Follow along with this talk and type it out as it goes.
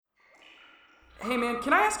Hey man,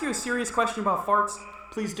 can I ask you a serious question about farts?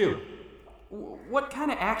 Please do. What kind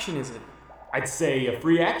of action is it? I'd say a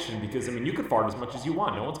free action because, you could fart as much as you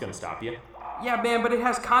want. No one's going to stop you. Yeah man, but it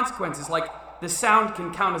has consequences, like the sound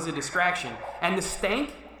can count as a distraction. And the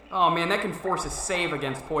stank? Oh man, that can force a save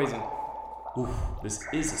against poison. Oof, this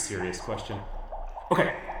is a serious question.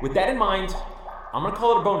 Okay, with that in mind, I'm going to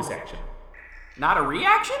call it a bonus action. Not a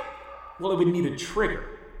reaction? Well, it would need a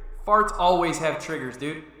trigger. Farts always have triggers,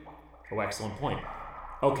 dude. Oh, excellent point.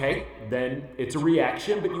 Okay, then it's a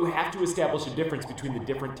reaction, but you have to establish a difference between the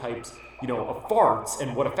different types, of farts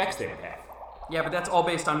and what effects they would have. Yeah, but that's all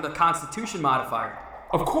based on the Constitution modifier.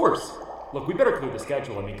 Of course. Look, we better clear the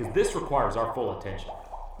schedule, because this requires our full attention.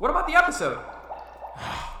 What about the episode?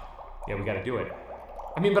 Yeah, we gotta do it.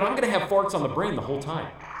 But I'm gonna have farts on the brain the whole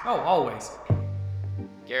time. Oh, always.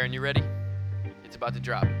 Garen, you ready? It's about to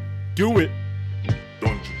drop. Do it!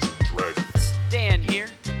 Dungeons and Dragons. Dan here.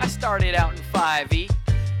 I started out in 5e.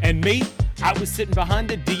 And me, I was sitting behind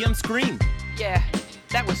the DM screen. Yeah,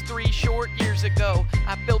 that was 3 short years ago.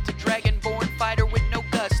 I built a dragonborn fighter with no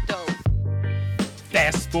gusto.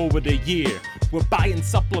 Fast forward a year, we're buying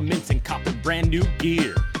supplements and copping brand new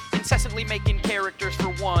gear. Incessantly making characters for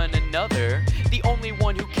one another. The only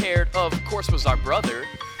one who cared, of course, was our brother.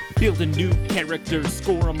 Building new characters,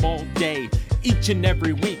 score 'em all day. Each and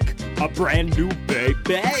every week, a brand new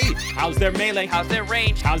baby. How's their melee? How's their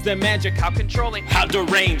range? How's their magic? How controlling? How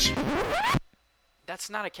deranged?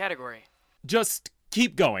 That's not a category. Just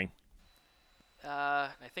keep going. I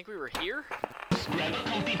think we were here? Grab a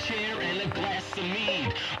comfy chair and a glass of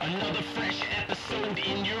mead. Another fresh episode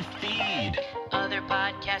in your feed. Other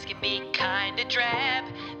podcasts can be kinda drab.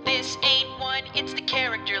 This ain't one, it's the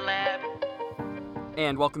Character Lab.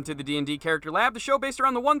 And welcome to the D&D Character Lab, the show based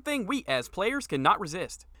around the one thing we as players cannot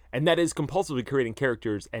resist. And that is compulsively creating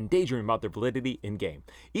characters and daydreaming about their validity in-game.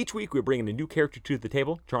 Each week, we're bringing a new character to the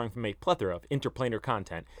table, drawing from a plethora of interplanar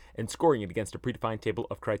content, and scoring it against a predefined table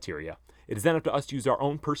of criteria. It is then up to us to use our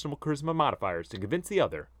own personal charisma modifiers to convince the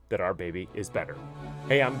other that our baby is better.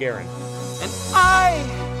 Hey, I'm Garen. And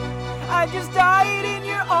I just died in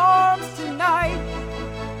your arms tonight.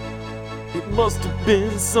 It must have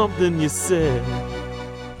been something you said.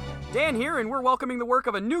 Dan here, and we're welcoming the work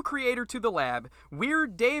of a new creator to the lab.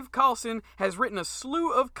 Weird Dave Carlson has written a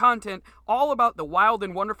slew of content all about the wild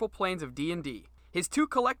and wonderful planes of D&D. His 2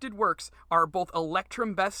 collected works are both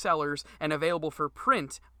Electrum bestsellers and available for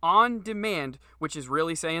print on demand, which is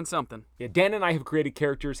really saying something. Yeah, Dan and I have created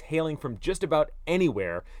characters hailing from just about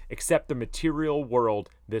anywhere except the material world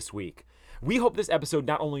this week. We hope this episode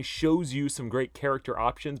not only shows you some great character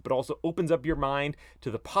options, but also opens up your mind to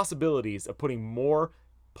the possibilities of putting more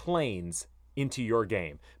planes into your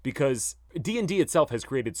game, because D&D itself has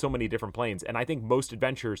created so many different planes, and I think most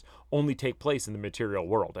adventures only take place in the material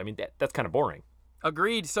world. That's kind of boring.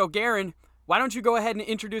 Agreed. So Garen, why don't you go ahead and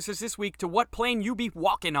introduce us this week to what plane you be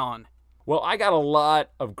walking on? Well, I got a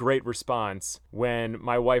lot of great response when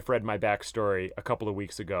my wife read my backstory a couple of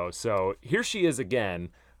weeks ago, so here she is again.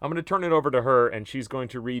 I'm going to turn it over to her, and she's going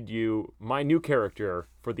to read you my new character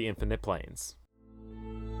for the Infinite Planes.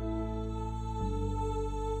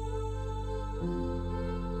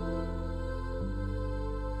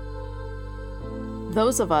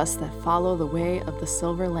 Those of us that follow the way of the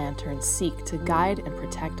Silver Lantern seek to guide and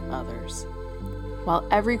protect others. While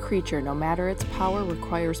every creature, no matter its power,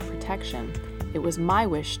 requires protection, it was my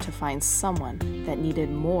wish to find someone that needed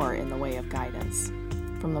more in the way of guidance.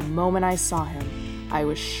 From the moment I saw him, I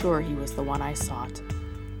was sure he was the one I sought.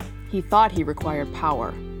 He thought he required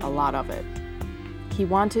power, a lot of it. He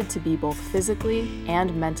wanted to be both physically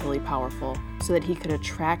and mentally powerful so that he could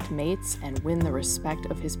attract mates and win the respect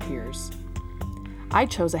of his peers. I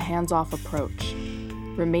chose a hands-off approach,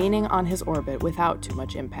 remaining on his orbit without too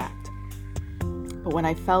much impact. But when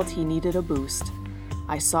I felt he needed a boost,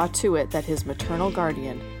 I saw to it that his maternal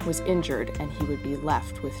guardian was injured and he would be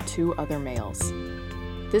left with 2 other males.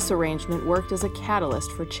 This arrangement worked as a catalyst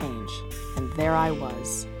for change, and there I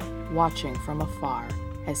was, watching from afar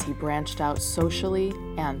as he branched out socially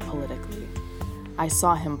and politically. I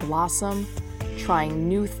saw him blossom, trying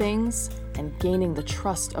new things, and gaining the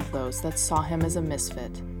trust of those that saw him as a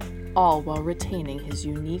misfit, all while retaining his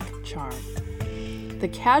unique charm. The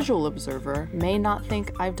casual observer may not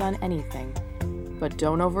think I've done anything, but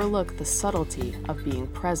don't overlook the subtlety of being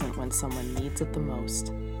present when someone needs it the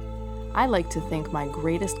most. I like to think my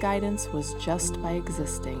greatest guidance was just by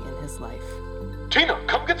existing in his life. Tina,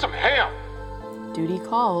 come get some ham! Duty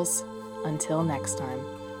calls. Until next time.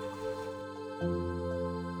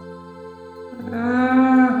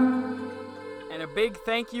 And a big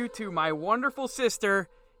thank you to my wonderful sister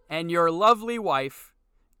and your lovely wife,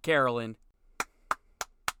 Carolyn.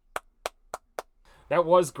 That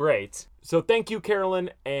was great. So thank you,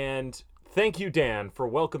 Carolyn, and thank you, Dan, for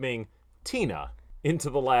welcoming Tina into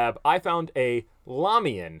the lab. I found a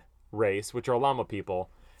Lamian race, which are llama people.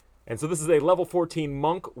 And so this is a level 14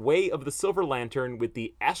 monk, Way of the Silver Lantern, with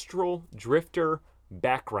the Astral Drifter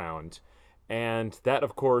background. And that,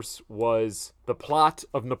 of course, was the plot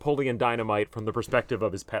of Napoleon Dynamite from the perspective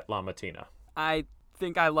of his pet llama, Tina. I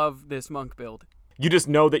think I love this monk build. You just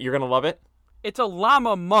know that you're going to love it? It's a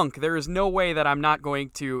llama monk. There is no way that I'm not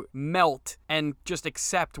going to melt and just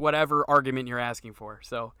accept whatever argument you're asking for.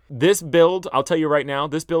 So this build, I'll tell you right now,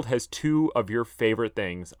 this build has two of your favorite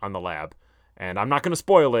things on the lab. And I'm not going to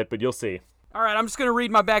spoil it, but you'll see. All right, I'm just going to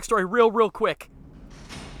read my backstory real quick.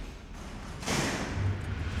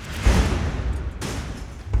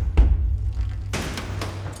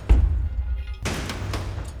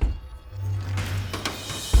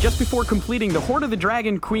 Just before completing the Hoard of the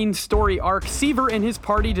Dragon Queen story arc, Seaver and his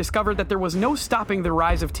party discovered that there was no stopping the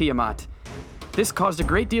rise of Tiamat. This caused a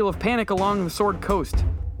great deal of panic along the Sword Coast.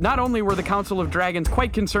 Not only were the Council of Dragons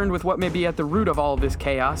quite concerned with what may be at the root of all of this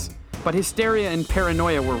chaos, but hysteria and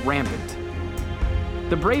paranoia were rampant.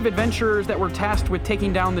 The brave adventurers that were tasked with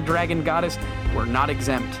taking down the dragon goddess were not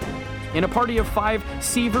exempt. In a party of 5,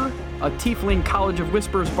 Seaver, a tiefling College of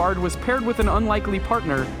Whispers bard, was paired with an unlikely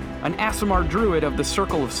partner, an Aasimar druid of the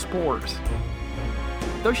Circle of Spores.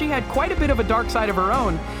 Though she had quite a bit of a dark side of her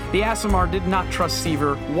own, the Aasimar did not trust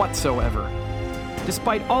Seaver whatsoever.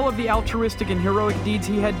 Despite all of the altruistic and heroic deeds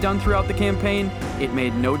he had done throughout the campaign, it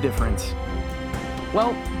made no difference.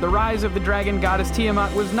 Well, the rise of the dragon goddess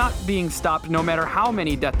Tiamat was not being stopped no matter how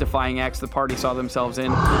many death-defying acts the party saw themselves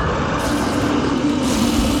in.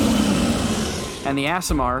 And the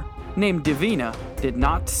Aasimar, named Divina, did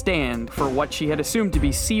not stand for what she had assumed to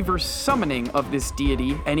be Seaver's summoning of this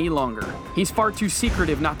deity any longer. He's far too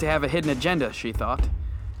secretive not to have a hidden agenda, she thought.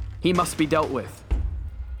 He must be dealt with.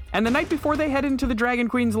 And the night before they head into the Dragon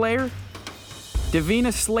Queen's lair,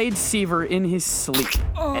 Divina slayed Seaver in his sleep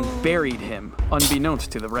and buried him,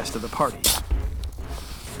 unbeknownst to the rest of the party.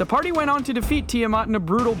 The party went on to defeat Tiamat in a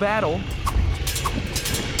brutal battle.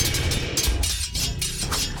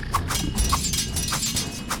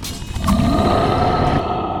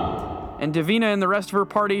 And Divina and the rest of her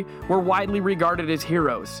party were widely regarded as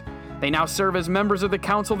heroes. They now serve as members of the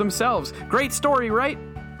council themselves. Great story, right?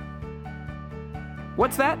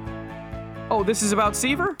 What's that? Oh, this is about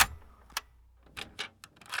Seaver?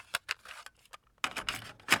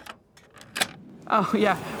 Oh,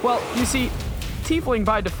 yeah. Well, you see, Tiefling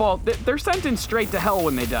by default, they're sentenced straight to hell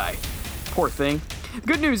when they die. Poor thing.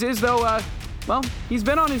 Good news is, though, he's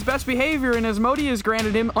been on his best behavior and Asmodeus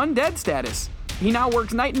granted him undead status. He now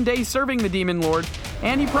works night and day serving the Demon Lord,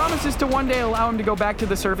 and he promises to one day allow him to go back to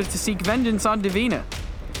the surface to seek vengeance on Divina.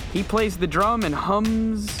 He plays the drum and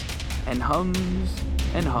hums and hums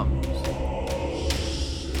and hums.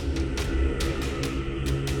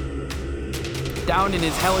 Down in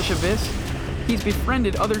his hellish abyss, he's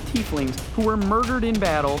befriended other tieflings who were murdered in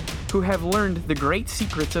battle, who have learned the great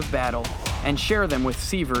secrets of battle, and share them with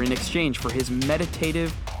Seaver in exchange for his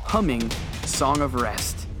meditative, humming Song of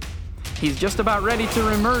Rest. He's just about ready to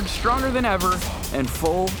reemerge stronger than ever and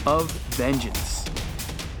full of vengeance.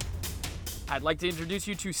 I'd like to introduce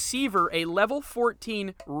you to Seaver, a level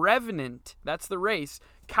 14 Revenant, that's the race,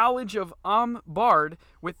 College of Bard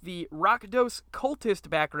with the Rakdos Cultist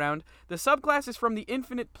background. The subclass is from the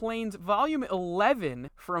Infinite Planes, Volume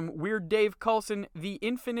 11 from Weird Dave Coulson, The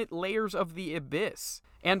Infinite Layers of the Abyss.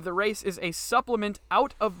 And the race is a supplement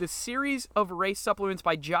out of the series of race supplements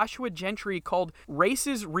by Joshua Gentry called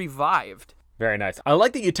Races Revived. Very nice. I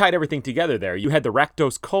like that you tied everything together there. You had the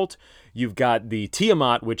Rakdos cult, you've got the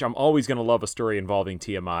Tiamat, which I'm always going to love a story involving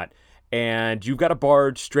Tiamat, and you've got a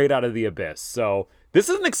bard straight out of the abyss. So this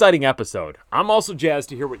is an exciting episode. I'm also jazzed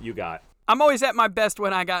to hear what you got. I'm always at my best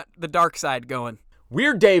when I got the dark side going.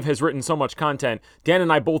 Weird Dave has written so much content. Dan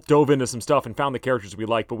and I both dove into some stuff and found the characters we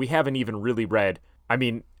like, but we haven't even really read,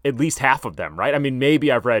 at least half of them, right?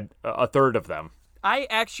 Maybe I've read a third of them. I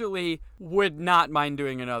actually would not mind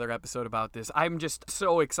doing another episode about this. I'm just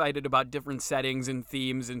so excited about different settings and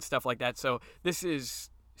themes and stuff like that. So this is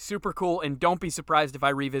super cool, and don't be surprised if I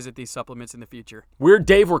revisit these supplements in the future. Weird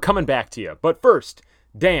Dave, we're coming back to you. But first,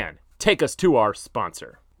 Dan, take us to our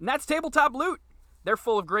sponsor. And that's Tabletop Loot. They're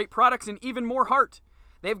full of great products and even more heart.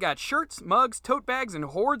 They've got shirts, mugs, tote bags, and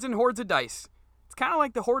hordes of dice. It's kind of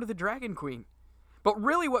like the Hoard of the Dragon Queen. But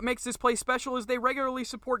really what makes this place special is they regularly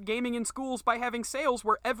support gaming in schools by having sales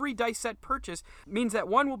where every dice set purchase means that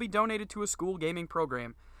one will be donated to a school gaming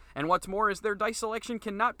program. And what's more is their dice selection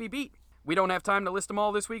cannot be beat. We don't have time to list them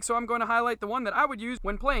all this week, so I'm going to highlight the one that I would use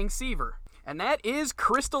when playing Seaver. And that is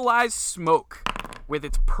Crystallized Smoke. With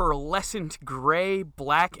its pearlescent gray,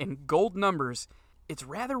 black, and gold numbers, it's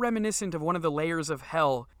rather reminiscent of one of the layers of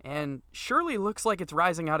hell, and surely looks like it's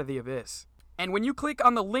rising out of the abyss. And when you click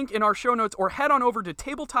on the link in our show notes or head on over to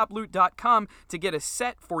tabletoploot.com to get a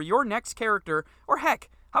set for your next character, or heck,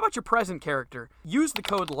 how about your present character? Use the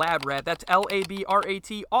code LABRAT, that's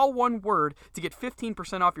LABRAT, all one word, to get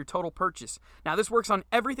 15% off your total purchase. Now, this works on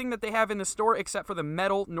everything that they have in the store except for the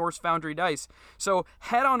metal Norse Foundry dice. So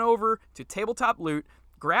head on over to Tabletop Loot,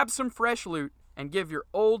 grab some fresh loot, and give your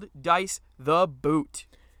old dice the boot.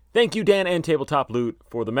 Thank you, Dan and Tabletop Loot,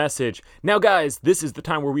 for the message. Now, guys, this is the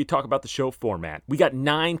time where we talk about the show format. We got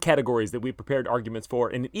 9 categories that we prepared arguments for,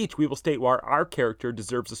 and in each we will state why our character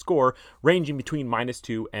deserves a score ranging between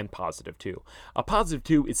 -2 and +2. A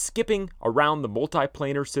 +2 is skipping around the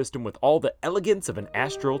multiplanar system with all the elegance of an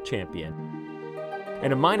astral champion.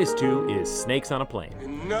 And a -2 is snakes on a plane.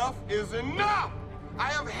 Enough is enough! I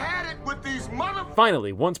have had it with these mother...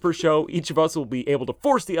 Finally, once per show, each of us will be able to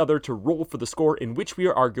force the other to roll for the score in which we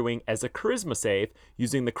are arguing as a charisma save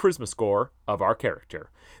using the charisma score of our character.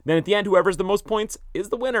 Then at the end, whoever has the most points is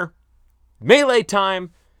the winner. Melee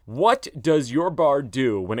time! What does your bard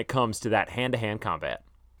do when it comes to that hand-to-hand combat?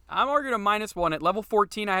 I'm arguing a -1. At level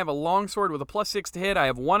 14, I have a longsword with a +6 to hit. I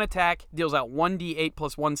have 1 attack, deals out 1d8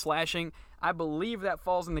 plus 1 slashing. I believe that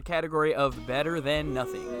falls in the category of better than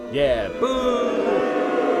nothing. Yeah, boom!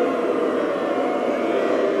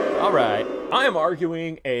 All right, I am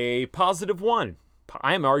arguing a +1.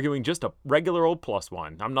 I am arguing just a regular old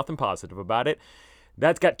 +1. I'm nothing positive about it.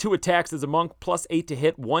 That's got 2 attacks as a monk, +8 to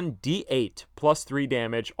hit, 1d8, +3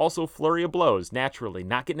 damage. Also flurry of blows, naturally.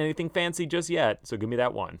 Not getting anything fancy just yet, so give me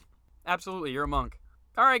that 1. Absolutely, you're a monk.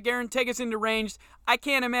 All right, Garen, take us into ranged. I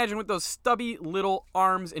can't imagine with those stubby little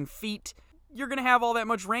arms and feet, you're going to have all that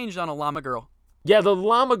much range on a llama girl. Yeah, the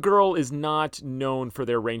llama girl is not known for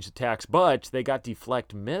their ranged attacks, but they got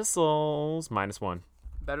deflect missiles, -1.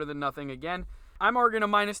 Better than nothing again. I'm arguing a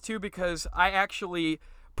 -2 because I actually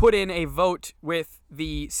put in a vote with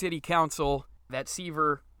the city council that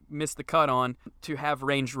Seaver missed the cut on to have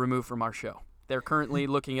range removed from our show. They're currently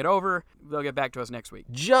looking it over. They'll get back to us next week.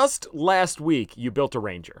 Just last week, you built a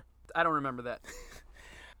ranger. I don't remember that.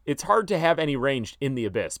 It's hard to have any ranged in the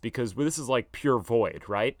abyss because this is like pure void,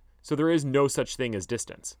 right? So there is no such thing as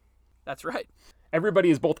distance. That's right.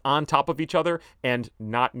 Everybody is both on top of each other and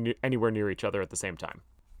not anywhere near each other at the same time.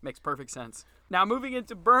 Makes perfect sense. Now, moving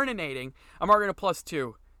into burninating, I'm arguing a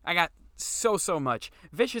 +2. I got so much.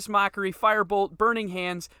 Vicious Mockery, Firebolt, Burning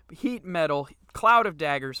Hands, Heat Metal, Cloud of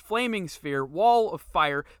Daggers, Flaming Sphere, Wall of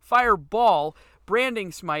Fire, Fireball,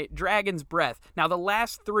 Branding Smite, Dragon's Breath. Now, the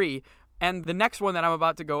last 3 and the next one that I'm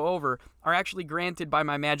about to go over are actually granted by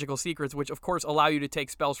my magical secrets, which of course allow you to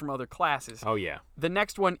take spells from other classes. Oh yeah. The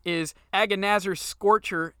next one is Agonazer's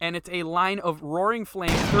Scorcher, and it's a line of roaring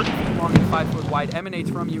flames 30 feet long and 5 foot wide,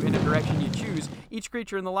 emanates from you in a direction you choose. Each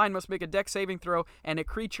creature in the line must make a dex saving throw, and a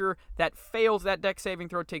creature that fails that dex saving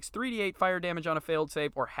throw takes 3d8 fire damage on a failed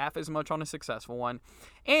save, or half as much on a successful one.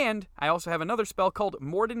 And I also have another spell called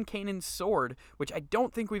Mordenkainen's Sword, which I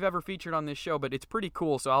don't think we've ever featured on this show, but it's pretty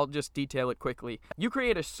cool, so I'll just detail it quickly. You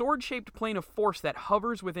create a sword-shaped plane of force that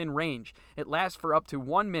hovers within range. It lasts for up to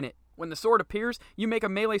 1 minute. When the sword appears, you make a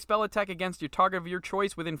melee spell attack against your target of your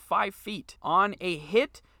choice within 5 feet. On a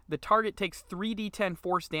hit, the target takes 3d10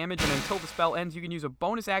 force damage, and until the spell ends, you can use a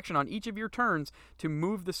bonus action on each of your turns to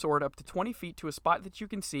move the sword up to 20 feet to a spot that you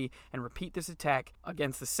can see, and repeat this attack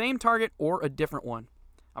against the same target or a different one.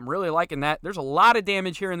 I'm really liking that. There's a lot of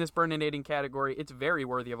damage here in this burninating category. It's very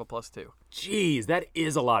worthy of a +2. Jeez, that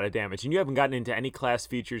is a lot of damage, and you haven't gotten into any class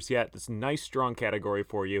features yet. This nice, strong category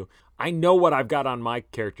for you. I know what I've got on my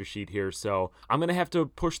character sheet here, so I'm going to have to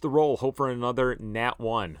push the roll, hope for another nat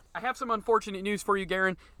 1. I have some unfortunate news for you,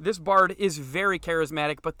 Garen. This bard is very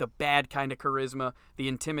charismatic, but the bad kind of charisma, the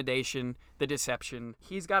intimidation, the deception.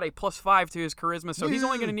 He's got a +5 to his charisma, so he's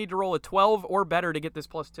only going to need to roll a 12 or better to get this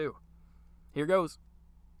 +2. Here goes.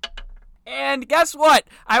 And guess what?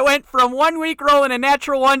 I went from 1 week rolling a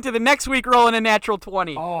natural 1 to the next week rolling a natural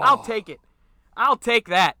 20. Oh. I'll take it. I'll take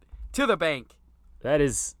that to the bank. That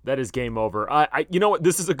is game over. You know what?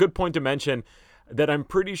 This is a good point to mention that I'm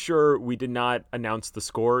pretty sure we did not announce the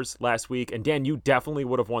scores last week. And Dan, you definitely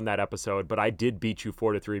would have won that episode, but I did beat you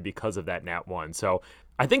 4-3 because of that nat 1. So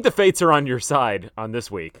I think the fates are on your side on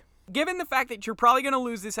this week. Given the fact that you're probably going to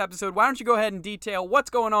lose this episode, why don't you go ahead and detail what's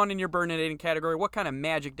going on in your burninating category? What kind of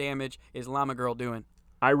magic damage is Llama Girl doing?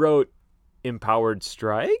 I wrote Empowered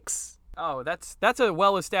Strikes. Oh, that's a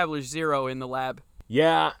well-established 0 in the lab.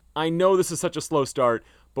 Yeah, I know this is such a slow start,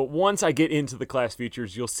 But once I get into the class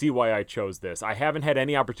features, you'll see why I chose this. I haven't had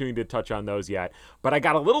any opportunity to touch on those yet, but I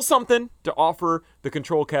got a little something to offer the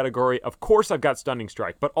control category. Of course, I've got Stunning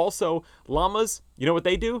Strike, but also llamas, you know what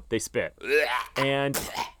they do? They spit. And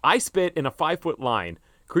I spit in a 5-foot line.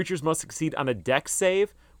 Creatures must succeed on a dex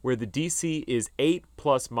save where the DC is 8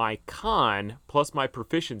 plus my con plus my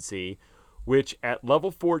proficiency, which at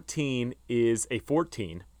level 14 is a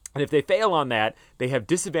 14. And if they fail on that, they have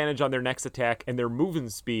disadvantage on their next attack, and their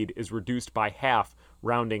movement speed is reduced by half,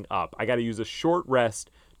 rounding up. I got to use a short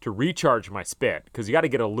rest to recharge my spit, because you got to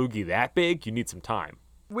get a loogie that big, you need some time.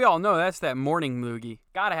 We all know that's that morning loogie.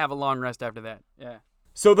 Gotta have a long rest after that. Yeah.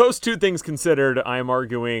 So those two things considered, I am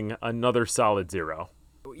arguing another solid 0.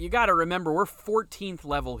 You gotta remember, we're 14th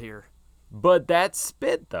level here. But that's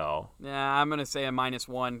spit, though. Yeah, I'm gonna say a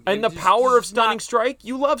 -1. And the power of Stunning Strike?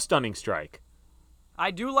 You love Stunning Strike. I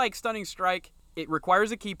do like Stunning Strike. It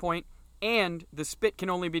requires a key point, and the spit can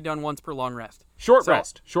only be done once per long rest. Short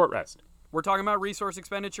rest. We're talking about resource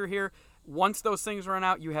expenditure here. Once those things run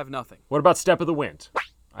out, you have nothing. What about Step of the Wind?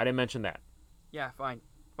 I didn't mention that. Yeah, fine.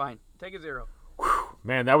 Take a 0.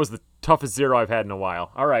 Man, that was the toughest 0 I've had in a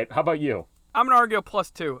while. All right, how about you? I'm going to argue a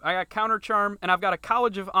 +2. I got Counter Charm, and I've got a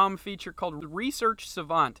College of Om feature called Research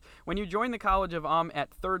Savant. When you join the College of Om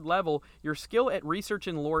at 3rd level, your skill at research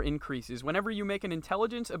and lore increases. Whenever you make an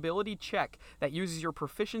intelligence ability check that uses your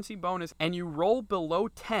proficiency bonus and you roll below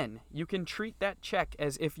 10, you can treat that check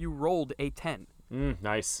as if you rolled a 10.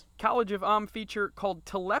 Nice. College of Om feature called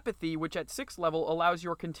Telepathy, which at 6th level allows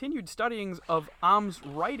your continued studying of Om's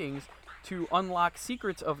writings to unlock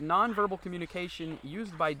secrets of nonverbal communication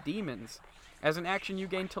used by demons. As an action, you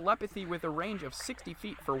gain telepathy with a range of 60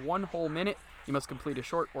 feet for 1 whole minute. You must complete a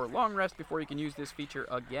short or long rest before you can use this feature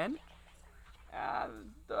again.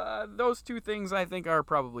 Those two things I think are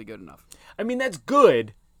probably good enough. I mean, that's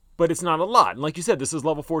good, but it's not a lot. And like you said, this is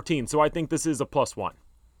level 14, so I think this is a +1.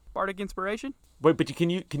 Bardic Inspiration? Wait, but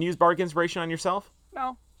can you use Bardic Inspiration on yourself?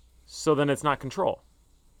 No. So then it's not control.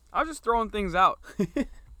 I was just throwing things out.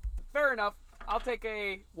 Fair enough. I'll take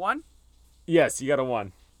a 1. Yes, you got a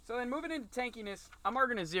 1. So then moving into tankiness, I'm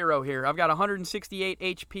arguing a 0 here. I've got 168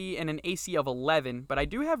 HP and an AC of 11, but I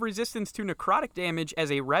do have resistance to necrotic damage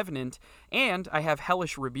as a Revenant, and I have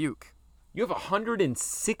Hellish Rebuke. You have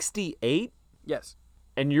 168? Yes.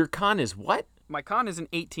 And your con is what? My con is an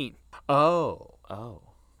 18. Oh.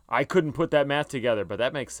 I couldn't put that math together, but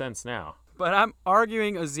that makes sense now. But I'm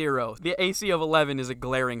arguing a 0. The AC of 11 is a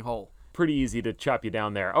glaring hole. Pretty easy to chop you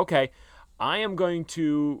down there. Okay. I am going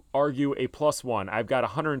to argue a +1. I've got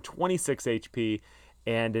 126 HP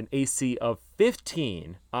and an AC of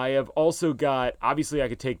 15. I have also got, obviously I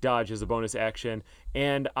could take dodge as a bonus action,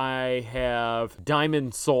 and I have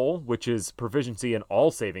Diamond Soul, which is proficiency in all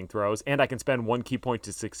saving throws, and I can spend 1 key point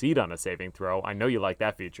to succeed on a saving throw. I know you like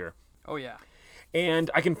that feature. Oh yeah.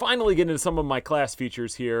 And I can finally get into some of my class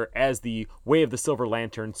features here as the Way of the Silver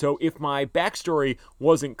Lantern. So if my backstory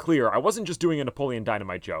wasn't clear, I wasn't just doing a Napoleon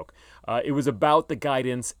Dynamite joke. It was about the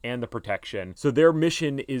guidance and the protection. So their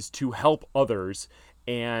mission is to help others,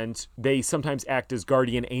 and they sometimes act as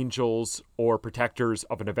guardian angels or protectors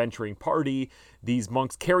of an adventuring party. These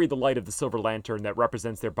monks carry the light of the Silver Lantern that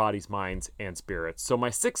represents their bodies, minds, and spirits. So my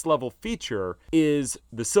 6th level feature is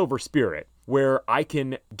the Silver Spirit, where I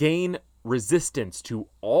can gain resistance to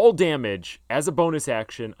all damage as a bonus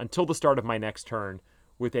action until the start of my next turn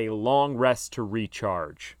with a long rest to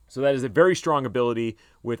recharge. So that is a very strong ability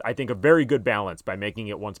with, I think, a very good balance by making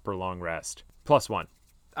it once per long rest. +1.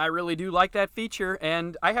 I really do like that feature,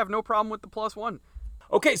 and I have no problem with the +1.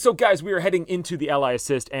 Okay, so guys, we are heading into the Ally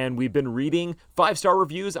Assist, and we've been reading 5-star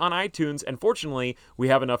reviews on iTunes, and fortunately, we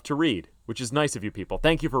have enough to read, which is nice of you people.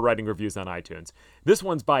 Thank you for writing reviews on iTunes. This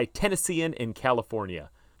one's by Tennessean in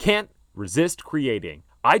California. Can't resist creating.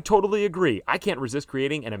 I totally agree. I can't resist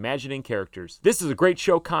creating and imagining characters. This is a great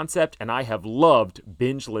show concept, and I have loved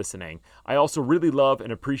binge listening. I also really love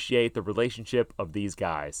and appreciate the relationship of these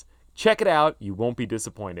guys. Check it out. You won't be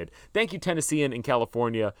disappointed. Thank you, Tennessean in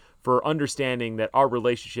California, for understanding that our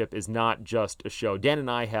relationship is not just a show. Dan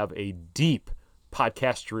and I have a deep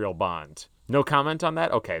podcastrial bond. No comment on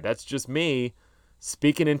that? Okay, that's just me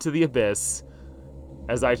speaking into the abyss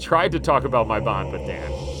as I tried to talk about my bond with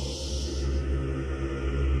Dan.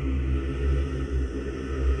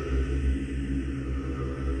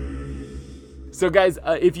 So guys,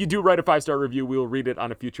 if you do write a 5-star review, we will read it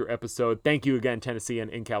on a future episode. Thank you again, Tennessean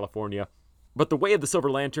in California. But the Way of the Silver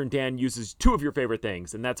Lantern, Dan, uses 2 of your favorite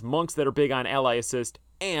things, and that's monks that are big on ally assist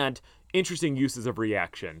and interesting uses of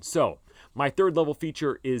reaction. So, my 3rd level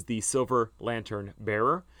feature is the Silver Lantern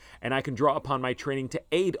Bearer, and I can draw upon my training to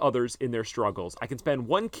aid others in their struggles. I can spend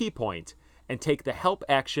 1 key point and take the help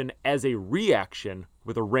action as a reaction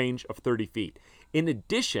with a range of 30 feet. In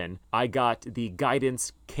addition, I got the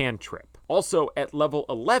guidance cantrip. Also, at level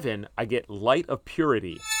 11, I get Light of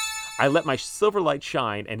Purity. I let my silver light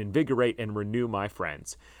shine and invigorate and renew my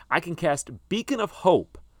friends. I can cast Beacon of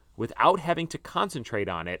Hope without having to concentrate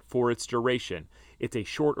on it for its duration. It's a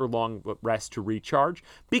short or long rest to recharge.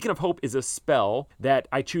 Beacon of Hope is a spell that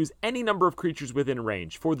I choose any number of creatures within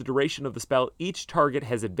range. For the duration of the spell, each target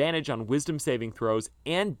has advantage on wisdom saving throws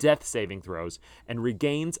and death saving throws and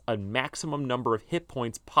regains a maximum number of hit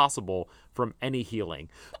points possible from any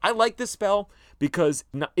healing. I like this spell because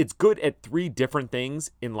it's good at 3 different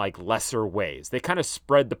things in like lesser ways. They kind of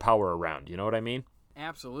spread the power around, you know what I mean?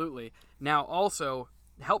 Absolutely. Now also,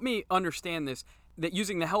 help me understand this, that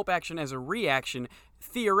using the help action as a reaction,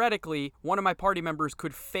 theoretically, one of my party members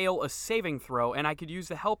could fail a saving throw, and I could use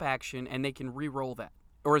the help action, and they can re-roll that.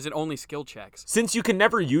 Or is it only skill checks? Since you can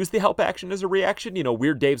never use the help action as a reaction,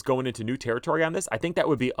 Weird Dave's going into new territory on this. I think that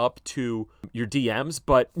would be up to your DMs.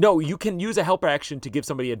 But no, you can use a help action to give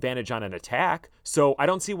somebody advantage on an attack. So I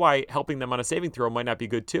don't see why helping them on a saving throw might not be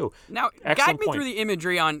good too. Now, Excellent guide me point. through the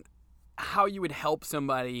imagery on how you would help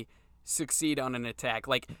somebody succeed on an attack.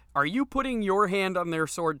 Like, are you putting your hand on their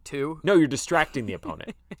sword too? No, you're distracting the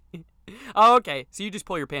opponent. Oh, okay. So you just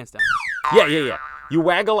pull your pants down. Yeah. You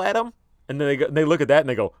waggle at them, and then they look at that and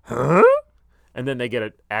they go, huh? And then they get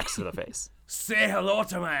an axe to the face. Say hello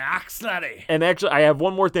to my axe, laddie. And actually, I have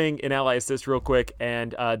one more thing in Ally Assist real quick,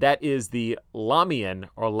 and that is the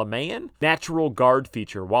Lamian Natural Guard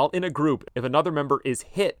feature. While in a group, if another member is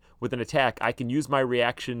hit with an attack, I can use my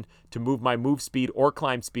reaction to move my move speed or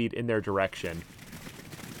climb speed in their direction.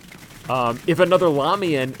 If another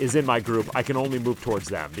Lamian is in my group, I can only move towards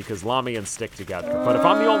them because Lamians stick together. But if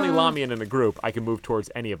I'm the only Lamian in a group, I can move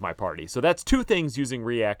towards any of my party. So that's 2 things using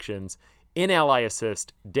reactions in Ally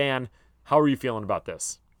Assist. Dan, how are you feeling about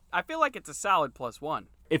this? I feel like it's a solid +1.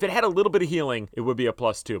 If it had a little bit of healing, it would be a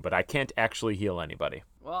 +2, but I can't actually heal anybody.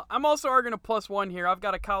 Well, I'm also arguing a +1 here. I've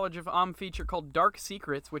got a College of Om feature called Dark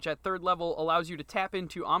Secrets, which at 3rd level allows you to tap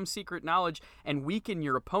into Om secret knowledge and weaken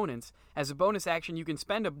your opponents. As a bonus action, you can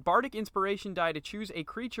spend a Bardic Inspiration die to choose a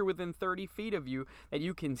creature within 30 feet of you that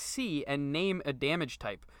you can see and name a damage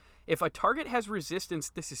type. If a target has resistance,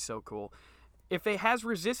 this is so cool. If it has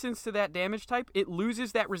resistance to that damage type, it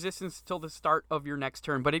loses that resistance till the start of your next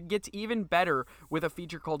turn. But it gets even better with a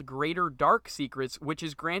feature called Greater Dark Secrets, which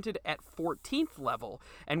is granted at 14th level.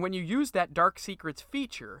 And when you use that Dark Secrets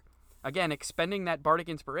feature, again, expending that Bardic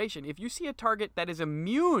Inspiration, if you see a target that is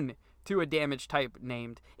immune to a damage type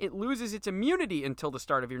named, it loses its immunity until the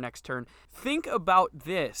start of your next turn. Think about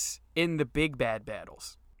this in the big bad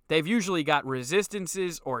battles. They've usually got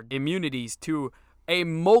resistances or immunities to a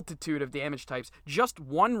multitude of damage types. Just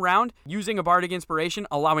one round using a Bardic Inspiration,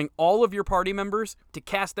 allowing all of your party members to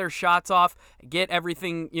cast their shots off, get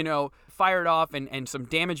everything, fired off and some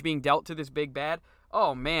damage being dealt to this big bad.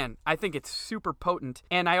 Oh man, I think it's super potent.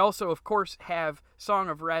 And I also, of course, have Song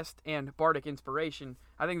of Rest and Bardic Inspiration.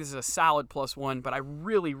 I think this is a solid +1, but I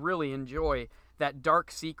really, really enjoy that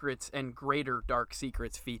Dark Secrets and Greater Dark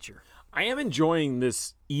Secrets feature. I am enjoying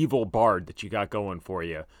this evil bard that you got going for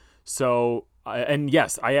you. So, and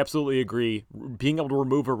yes, I absolutely agree. Being able to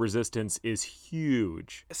remove a resistance is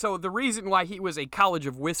huge. So the reason why he was a College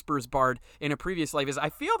of Whispers bard in a previous life is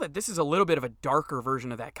I feel that this is a little bit of a darker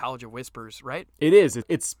version of that College of Whispers, right? It is.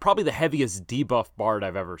 It's probably the heaviest debuff bard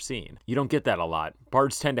I've ever seen. You don't get that a lot.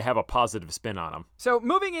 Bards tend to have a positive spin on them. So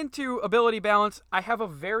moving into ability balance, I have a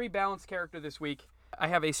very balanced character this week. I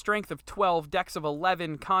have a strength of 12, dex of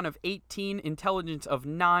 11, con of 18, intelligence of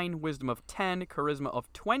 9, wisdom of 10, charisma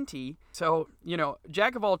of 20. So,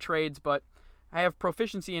 jack of all trades, but I have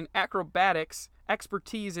proficiency in acrobatics,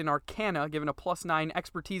 expertise in arcana, given a +9,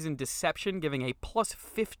 expertise in deception, giving a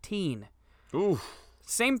 +15. Oof.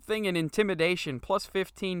 Same thing in intimidation,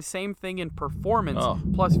 +15. Same thing in performance,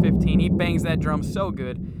 +15. He bangs that drum so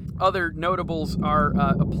good. Other notables are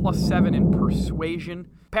a +7 in persuasion.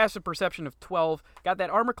 Passive perception of 12. Got that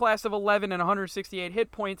armor class of 11 and 168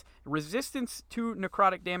 hit points. Resistance to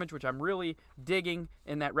necrotic damage, which I'm really digging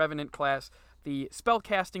in that Revenant class. The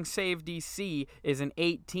spellcasting save DC is an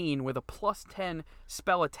 18 with a +10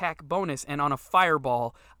 spell attack bonus. And on a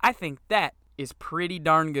fireball, I think that is pretty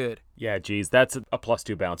darn good. Yeah, geez, that's a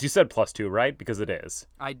 +2 balance. You said +2, right? Because it is.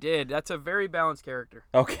 I did. That's a very balanced character.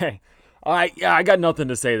 Okay. I got nothing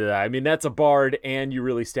to say to that. I mean, that's a bard, and you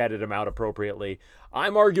really statted him out appropriately.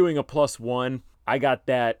 I'm arguing a +1. I got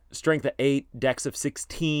that strength of 8, dex of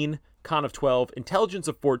 16, con of 12, intelligence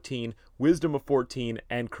of 14, wisdom of 14,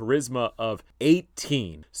 and charisma of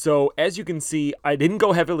 18. So as you can see, I didn't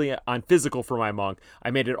go heavily on physical for my monk.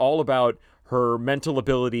 I made it all about her mental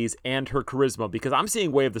abilities and her charisma, because I'm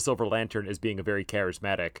seeing Way of the Silver Lantern as being a very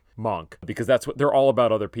charismatic monk, because that's what they're all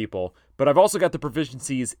about, other people. But I've also got the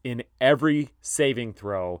proficiencies in every saving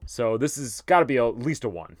throw, so this has got to be at least a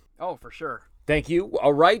 1. Oh, for sure. Thank you.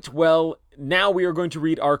 All right, well, now we are going to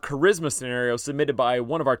read our charisma scenario submitted by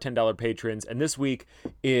one of our $10 patrons, and this week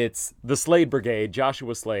it's the Slade Brigade,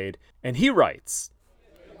 Joshua Slade, and he writes,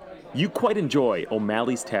 "You quite enjoy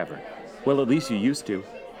O'Malley's Tavern. Well, at least you used to.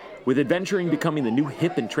 With adventuring becoming the new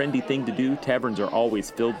hip and trendy thing to do, taverns are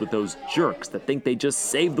always filled with those jerks that think they just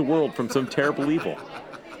saved the world from some terrible evil.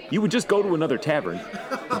 You would just go to another tavern,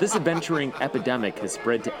 but this adventuring epidemic has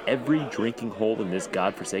spread to every drinking hole in this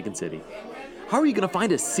godforsaken city. How are you going to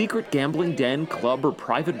find a secret gambling den, club, or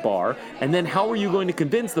private bar, and then how are you going to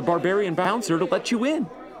convince the barbarian bouncer to let you in?"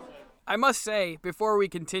 I must say, before we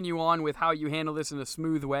continue on with how you handle this in a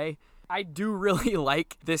smooth way, I do really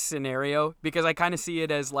like this scenario because I kind of see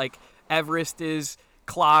it as like Everest is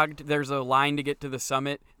clogged. There's a line to get to the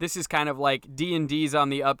summit. This is kind of like D&D's on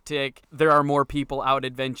the uptick. There are more people out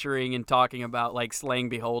adventuring and talking about like slaying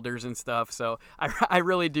beholders and stuff. So I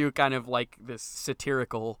really do kind of like this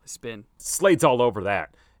satirical spin. Slade's all over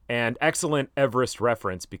that. And excellent Everest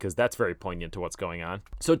reference, because that's very poignant to what's going on.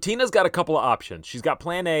 So Tina's got a couple of options. She's got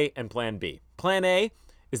plan A and plan B. Plan A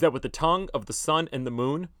is that with the tongue of the sun and the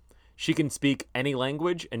moon, she can speak any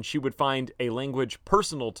language, and she would find a language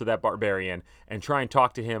personal to that barbarian and try and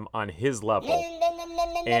talk to him on his level.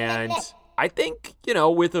 And I think,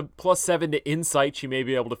 with a +7 to insight, she may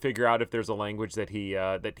be able to figure out if there's a language that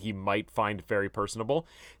he might find very personable.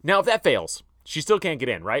 Now, if that fails, she still can't get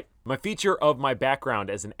in, right? My feature of my background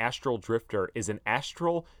as an astral drifter is an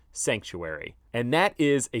astral sanctuary. And that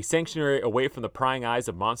is a sanctuary away from the prying eyes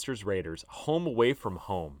of monsters, raiders, home away from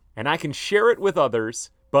home. And I can share it with others,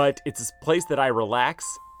 but it's a place that I relax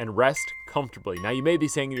and rest comfortably. Now, you may be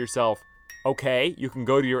saying to yourself, okay, you can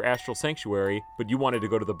go to your astral sanctuary, but you wanted to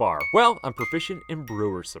go to the bar. Well, I'm proficient in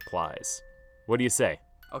brewer supplies. What do you say?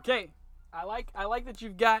 Okay, I like that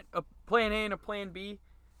you've got a plan A and a plan B.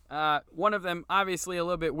 One of them obviously a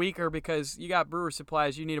little bit weaker because you got brewer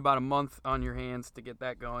supplies. You need about a month on your hands to get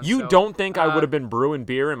that going. You don't think I would have been brewing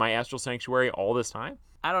beer in my astral sanctuary all this time?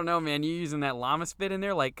 I don't know, man. You using that llama spit in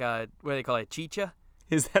there, like what do they call it, chicha?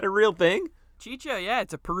 Is that a real thing? Chicha, yeah,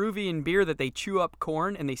 it's a Peruvian beer that they chew up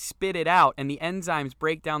corn and they spit it out, and the enzymes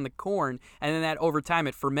break down the corn, and then that over time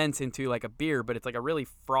it ferments into like a beer, but it's like a really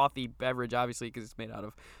frothy beverage, obviously, because it's made out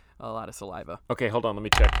of a lot of saliva. Okay, hold on, let me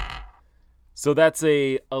check. So that's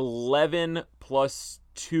a 11 plus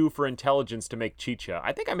 2 for intelligence to make chicha.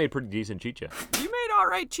 I think I made pretty decent chicha. You made all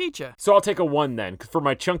right chicha. So I'll take a 1 then for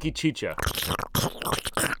my chunky chicha.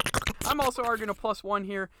 I'm also arguing a +1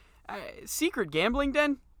 here. Secret gambling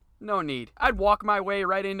den? No need. I'd walk my way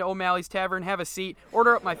right into O'Malley's Tavern, have a seat,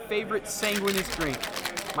 order up my favorite sanguineous drink.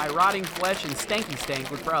 My rotting flesh and stanky stank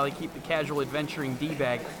would probably keep the casual adventuring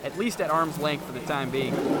D-bag at least at arm's length for the time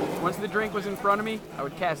being. Once the drink was in front of me, I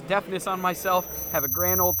would cast deafness on myself, have a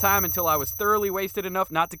grand old time until I was thoroughly wasted enough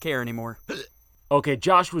not to care anymore. Okay,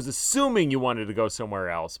 Josh was assuming you wanted to go somewhere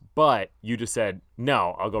else, but you just said,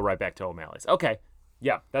 no, I'll go right back to O'Malley's. Okay,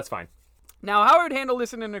 yeah, that's fine. Now, how I would handle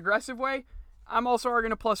this in an aggressive way, I'm also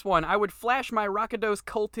arguing a +1. I would flash my Rockados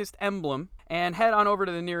cultist emblem and head on over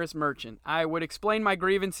to the nearest merchant. I would explain my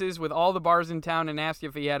grievances with all the bars in town and ask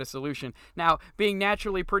if he had a solution. Now, being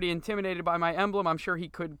naturally pretty intimidated by my emblem, I'm sure he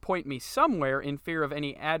could point me somewhere in fear of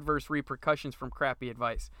any adverse repercussions from crappy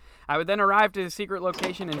advice. I would then arrive to the secret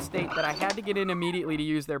location and state that I had to get in immediately to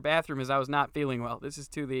use their bathroom as I was not feeling well. This is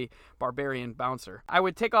to the barbarian bouncer. I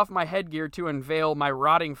would take off my headgear to unveil my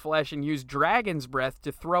rotting flesh and use dragon's breath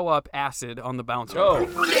to throw up acid on the bouncer.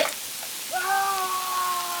 Oh.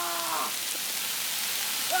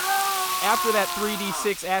 After that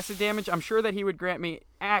 3d6 acid damage, I'm sure that he would grant me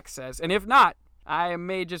access, and if not, I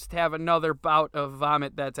may just have another bout of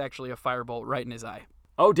vomit that's actually a firebolt right in his eye.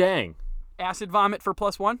 Oh, dang. Acid vomit for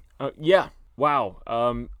 +1? Yeah.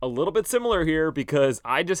 Wow. A little bit similar here because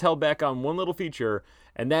I just held back on one little feature,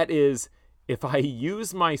 and that is if I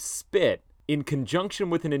use my spit in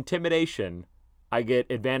conjunction with an intimidation, I get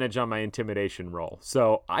advantage on my intimidation roll.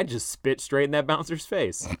 So I just spit straight in that bouncer's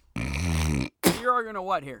face. You're arguing a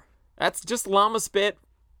what here? That's just llama spit.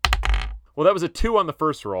 Well, that was a 2 on the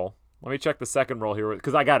first roll. Let me check the second roll here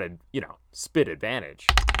because I got a, spit advantage.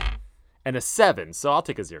 and a 7, so I'll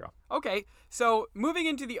take a 0. Okay, so moving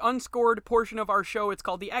into the unscored portion of our show, it's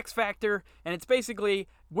called the X Factor, and it's basically,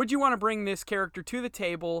 would you want to bring this character to the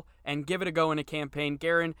table and give it a go in a campaign?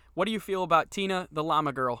 Garen, what do you feel about Tina, the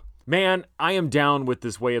llama girl? Man, I am down with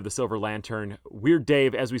this Way of the Silver Lantern. Weird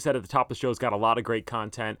Dave, as we said at the top of the show, has got a lot of great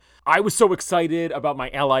content. I was so excited about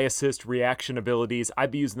my ally assist reaction abilities.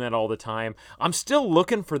 I'd be using that all the time. I'm still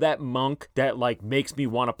looking for that monk that makes me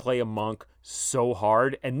want to play a monk so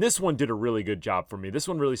hard, and this one did a really good job for me. This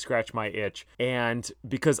one really scratched my itch, and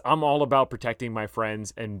because I'm all about protecting my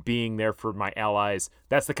friends and being there for my allies,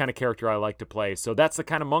 that's the kind of character I like to play, so that's the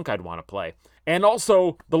kind of monk I'd want to play. And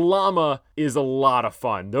also, the llama is a lot of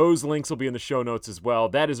fun. Those links will be in the show notes as well.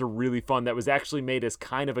 That is a really fun, that was actually made as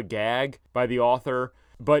kind of a gag by the author,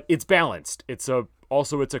 but it's balanced. It's a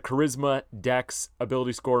charisma, dex,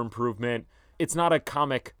 ability score improvement. It's not a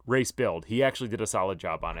comic race build. He actually did a solid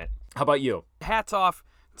job on it. How about you? Hats off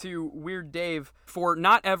to Weird Dave for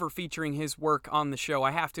not ever featuring his work on the show.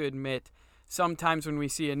 I have to admit, sometimes when we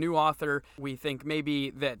see a new author, we think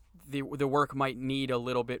maybe that the work might need a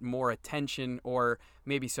little bit more attention or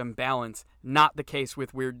maybe some balance. Not the case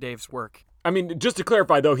with Weird Dave's work. I mean, just to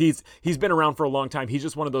clarify, though, he's been around for a long time. He's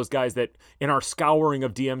just one of those guys that in our scouring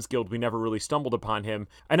of DM's Guild, we never really stumbled upon him.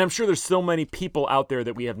 And I'm sure there's so many people out there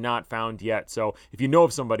that we have not found yet. So if you know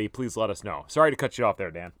of somebody, please let us know. Sorry to cut you off there,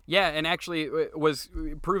 Dan. Yeah, and actually it was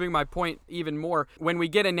proving my point even more. When we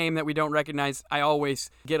get a name that we don't recognize, I always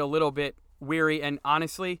get a little bit weary, and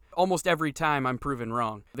honestly, almost every time I'm proven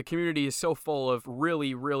wrong. The community is so full of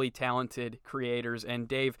really, really talented creators, and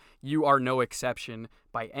Dave, you are no exception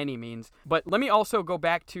by any means. But let me also go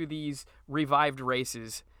back to these revived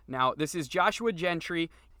races. Now, this is Joshua Gentry.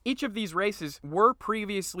 Each of these races were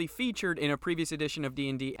previously featured in a previous edition of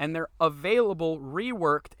D&D, and they're available,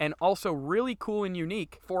 reworked, and also really cool and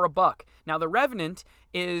unique for $1. Now, the Revenant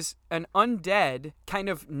is an undead kind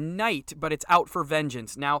of knight, but it's out for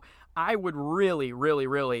vengeance. Now, I would really, really,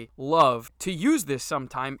 really love to use this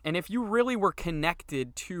sometime, and if you really were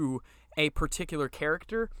connected to a particular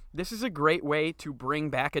character, this is a great way to bring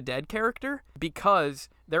back a dead character because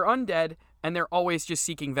they're undead and they're always just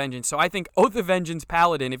seeking vengeance. So I think Oath of Vengeance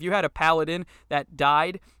Paladin, if you had a paladin that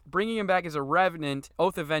died, bringing him back as a Revenant,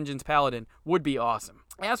 Oath of Vengeance Paladin would be awesome.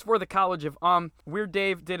 As for the College of Weird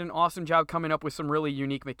Dave did an awesome job coming up with some really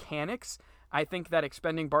unique mechanics. I think that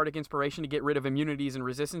expending Bardic Inspiration to get rid of immunities and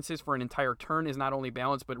resistances for an entire turn is not only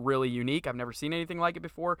balanced, but really unique. I've never seen anything like it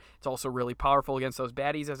before. It's also really powerful against those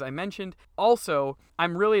baddies, as I mentioned. Also,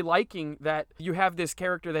 I'm really liking that you have this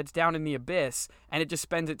character that's down in the abyss, and it just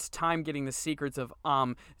spends its time getting the secrets of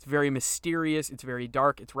It's very mysterious, it's very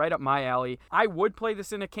dark, it's right up my alley. I would play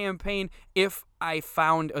this in a campaign if I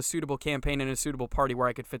found a suitable campaign and a suitable party where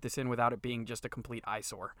I could fit this in without it being just a complete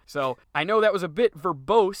eyesore. So I know that was a bit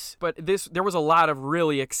verbose, but there was a lot of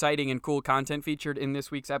really exciting and cool content featured in this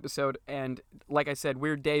week's episode. And like I said,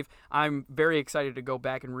 Weird Dave, I'm very excited to go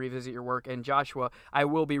back and revisit your work. And Joshua, I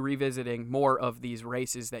will be revisiting more of these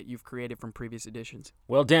races that you've created from previous editions.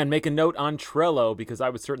 Well, Dan, make a note on Trello because I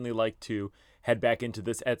would certainly like to head back into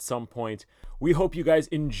this at some point. We hope you guys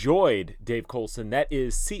enjoyed Dave Coulson. That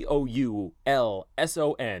is Coulson.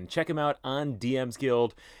 Check him out on DM's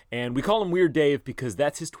Guild. And we call him Weird Dave because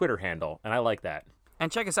that's his Twitter handle, and I like that.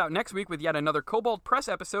 And check us out next week with yet another Cobalt Press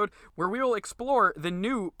episode where we will explore the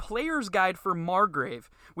new Player's Guide for Margrave.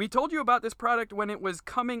 We told you about this product when it was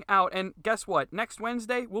coming out, and guess what? Next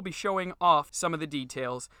Wednesday, we'll be showing off some of the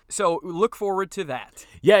details. So look forward to that.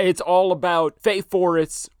 Yeah, it's all about Fey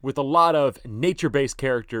forests with a lot of nature-based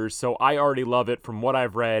characters, so I already love it from what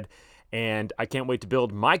I've read. And I can't wait to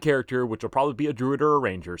build my character, which will probably be a druid or a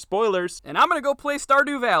ranger. Spoilers! And I'm going to go play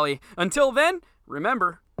Stardew Valley. Until then,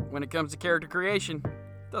 remember, when it comes to character creation,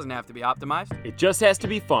 it doesn't have to be optimized. It just has to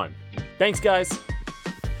be fun. Thanks, guys.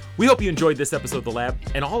 We hope you enjoyed this episode of The Lab,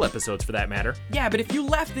 and all episodes for that matter. Yeah, but if you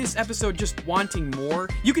left this episode just wanting more,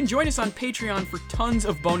 you can join us on Patreon for tons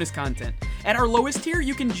of bonus content. At our lowest tier,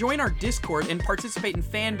 you can join our Discord and participate in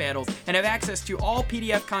fan battles and have access to all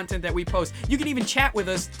PDF content that we post. You can even chat with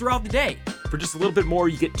us throughout the day. For just a little bit more,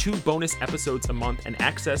 you get 2 bonus episodes a month and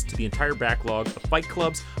access to the entire backlog of Fight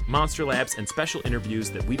Clubs, Monster Labs, and special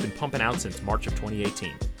interviews that we've been pumping out since March of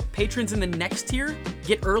 2018. Patrons in the next tier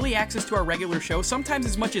get early access to our regular show, sometimes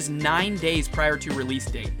as much as 9 days prior to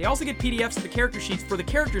release date. They also get PDFs of the character sheets for the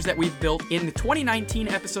characters that we've built in the 2019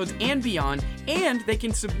 episodes and beyond, and they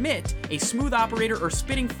can submit a Smooth Operator or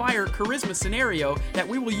Spitting Fire charisma scenario that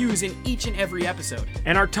we will use in each and every episode.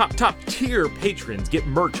 And our top tier patrons get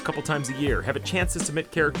merch a couple times a year, have a chance to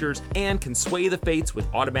submit characters, and can sway the fates with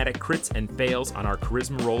automatic crits and fails on our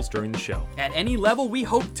charisma rolls during the show. At any level, we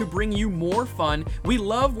hope to bring you more fun. We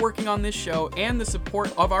love working on this show and the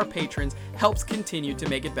support of our patrons helps continue to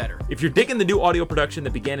make it better. If you're digging the new audio production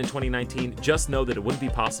that began in 2019, just know that it wouldn't be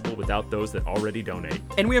possible without those that already donate.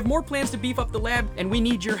 And we have more plans to beef up the lab, and we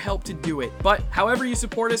need your help to do it. But however you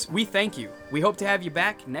support us, we thank you. We hope to have you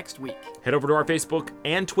back next week. Head over to our Facebook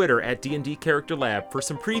and Twitter at D&D Character Lab for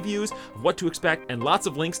some previews of what to expect and lots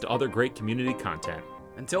of links to other great community content.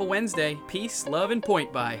 Until Wednesday, peace, love, and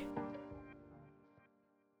point by.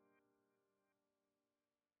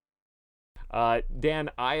 Dan,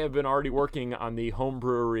 I have been already working on the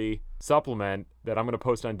homebrewery supplement that I'm going to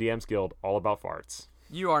post on DM's Guild all about farts.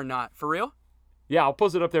 You are not. For real? Yeah, I'll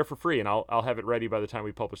post it up there for free, and I'll have it ready by the time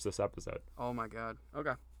we publish this episode. Oh my god. Okay.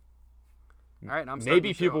 All right, I'm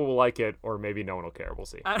maybe people will like it, or maybe no one will care. We'll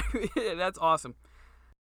see. That's awesome.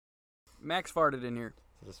 Max farted in here.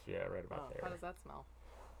 Right about there. How does that smell?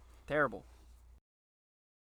 Terrible.